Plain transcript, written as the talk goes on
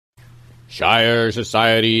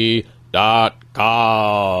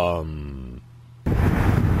ShireSociety.com.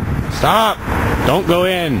 Stop! Don't go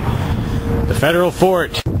in. The Federal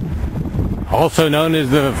Fort, also known as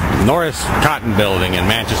the Norris Cotton Building in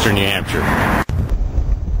Manchester, New Hampshire.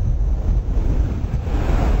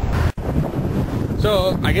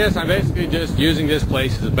 So, I guess I'm basically just using this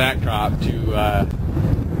place as a backdrop to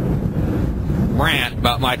rant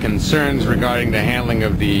about my concerns regarding the handling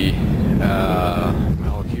of the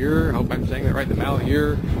Malheur, I hope I'm saying that right, the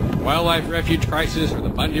Malheur Wildlife Refuge Crisis, or the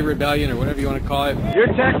Bundy Rebellion, or whatever you want to call it. Your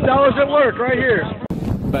tax dollars at work right here.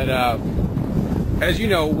 But as you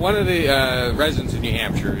know, one of the residents of New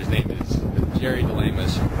Hampshire, his name is Jerry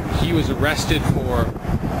DeLemus, he was arrested for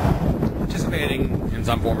participating in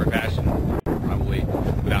some form or fashion, probably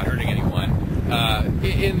without hurting anyone,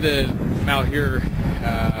 in the Malheur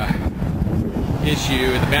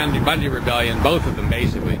issue, the Bundy Rebellion, both of them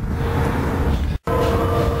basically.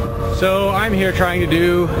 So I'm here trying to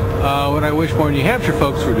do what I wish more New Hampshire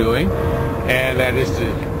folks were doing, and that is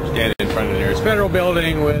to stand in front of the nearest federal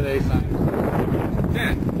building with a sign.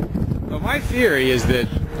 So my theory is that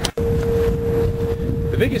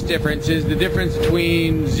the biggest difference is the difference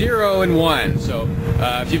between 0 and 1. So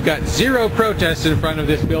if you've got 0 protests in front of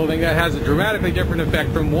this building, that has a dramatically different effect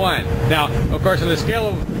from 1. Now, of course, on a scale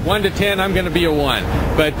of 1 to 10, I'm going to be a 1.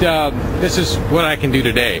 But this is what I can do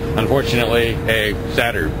today. Unfortunately, a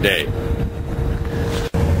Saturday.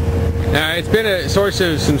 Now, it's been a source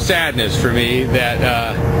of some sadness for me that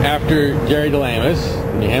after Jerry DeLemus,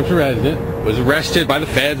 a New Hampshire resident, was arrested by the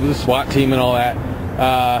feds with a SWAT team and all that,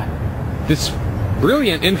 this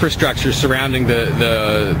brilliant infrastructure surrounding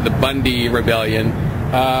the Bundy Rebellion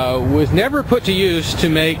was never put to use to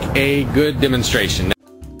make a good demonstration.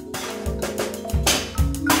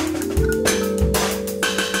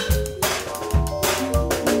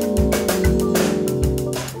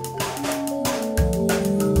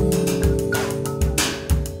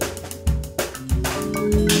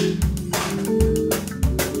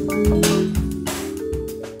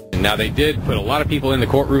 Now, they did put a lot of people in the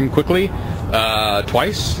courtroom quickly,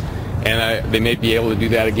 twice, and they may be able to do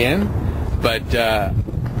that again. But I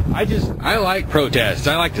like protests.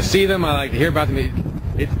 I like to see them. I like to hear about them.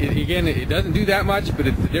 Again, it doesn't do that much, but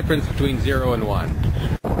it's the difference between 0 and 1.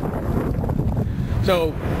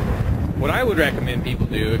 So, what I would recommend people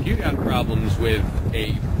do, if you've got problems with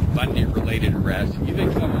a Bundy-related arrest, you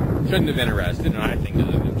think someone shouldn't have been arrested, and I think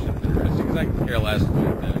none of them should have been arrested, because I can care less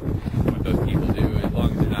what those people do, as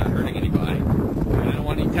long as they're not hurting anybody. And I don't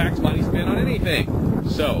want any tax money spent on anything.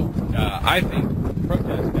 So, I think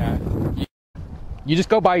protest that. You just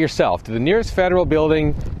go by yourself to the nearest federal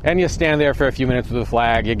building, and you stand there for a few minutes with a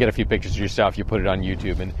flag. You get a few pictures of yourself. You put it on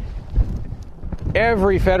YouTube, and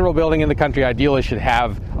every federal building in the country ideally should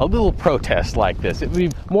have a little protest like this. It would be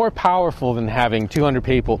more powerful than having 200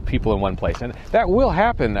 people in one place. And that will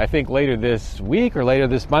happen, I think, later this week or later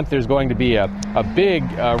this month. There's going to be a big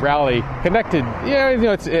rally connected,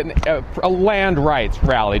 it's a land rights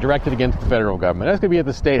rally directed against the federal government. That's going to be at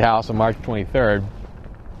the State House on March 23rd.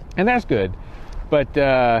 And that's good. But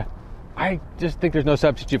I just think there's no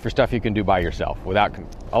substitute for stuff you can do by yourself without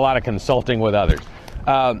a lot of consulting with others.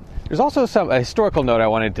 There's also a historical note I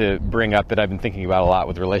wanted to bring up that I've been thinking about a lot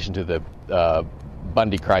with relation to the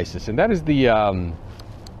Bundy crisis, and that is the, I don't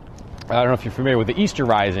know if you're familiar with the Easter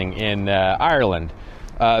Rising in Ireland.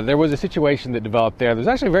 There was a situation that developed there that was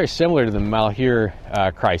actually very similar to the Malheur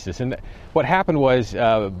crisis. And what happened was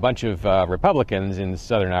a bunch of Republicans in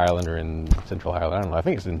Southern Ireland or in Central Ireland, I don't know, I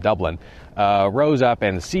think it's in Dublin, rose up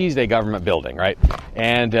and seized a government building, right?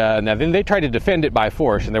 And now then they tried to defend it by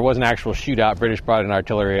force, and there was an actual shootout. British brought in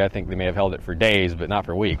artillery. I think they may have held it for days, but not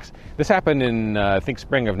for weeks. This happened in, I think,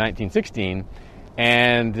 spring of 1916.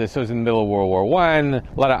 And so it was in the middle of World War I. A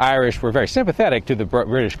lot of Irish were very sympathetic to the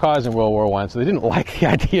British cause in World War I, so they didn't like the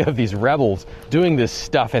idea of these rebels doing this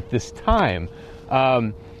stuff at this time.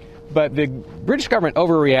 But the British government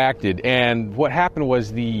overreacted, and what happened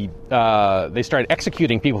was they started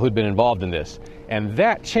executing people who'd been involved in this. And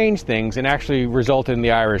that changed things and actually resulted in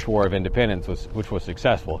the Irish War of Independence, which was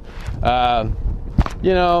successful.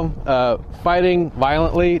 Fighting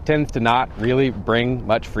violently tends to not really bring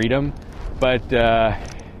much freedom. But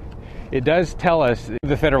it does tell us,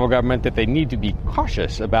 the federal government, that they need to be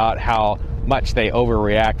cautious about how much they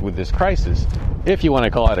overreact with this crisis, if you want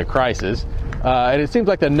to call it a crisis. And it seems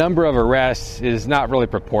like the number of arrests is not really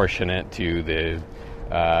proportionate to the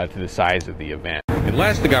size of the event.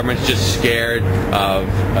 Unless the government's just scared of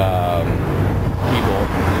people,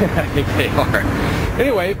 I think they are.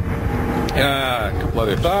 Anyway, a couple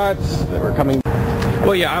other thoughts that were coming.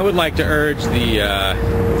 Well, yeah, I would like to urge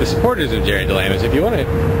the supporters of Jerry DeLemus, if you want to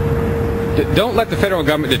don't let the federal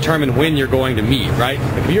government determine when you're going to meet, right?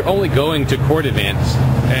 If you're only going to court events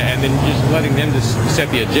and then just letting them just set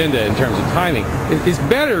the agenda in terms of timing, it's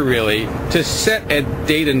better really to set a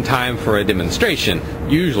date and time for a demonstration.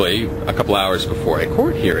 Usually a couple hours before a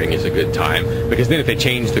court hearing is a good time, because then if they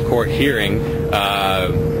change the court hearing,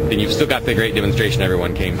 then you've still got the great demonstration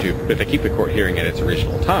everyone came to. But if they keep the court hearing at its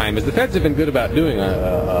original time, as the feds have been good about doing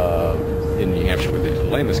in New Hampshire with the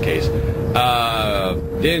DeLemus case,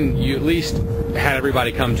 then you at least had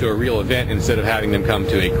everybody come to a real event instead of having them come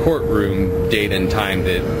to a courtroom date and time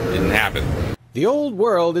that didn't happen. The old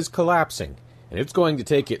world is collapsing, and it's going to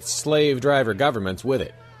take its slave driver governments with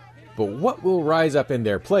it. But what will rise up in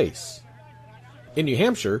their place? In New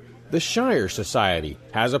Hampshire, the Shire Society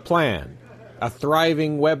has a plan, a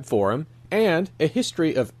thriving web forum, and a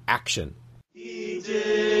history of action. It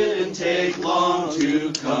didn't take long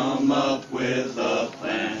to come up with a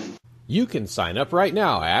plan. You can sign up right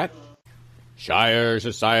now at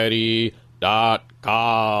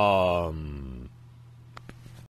ShireSociety.com.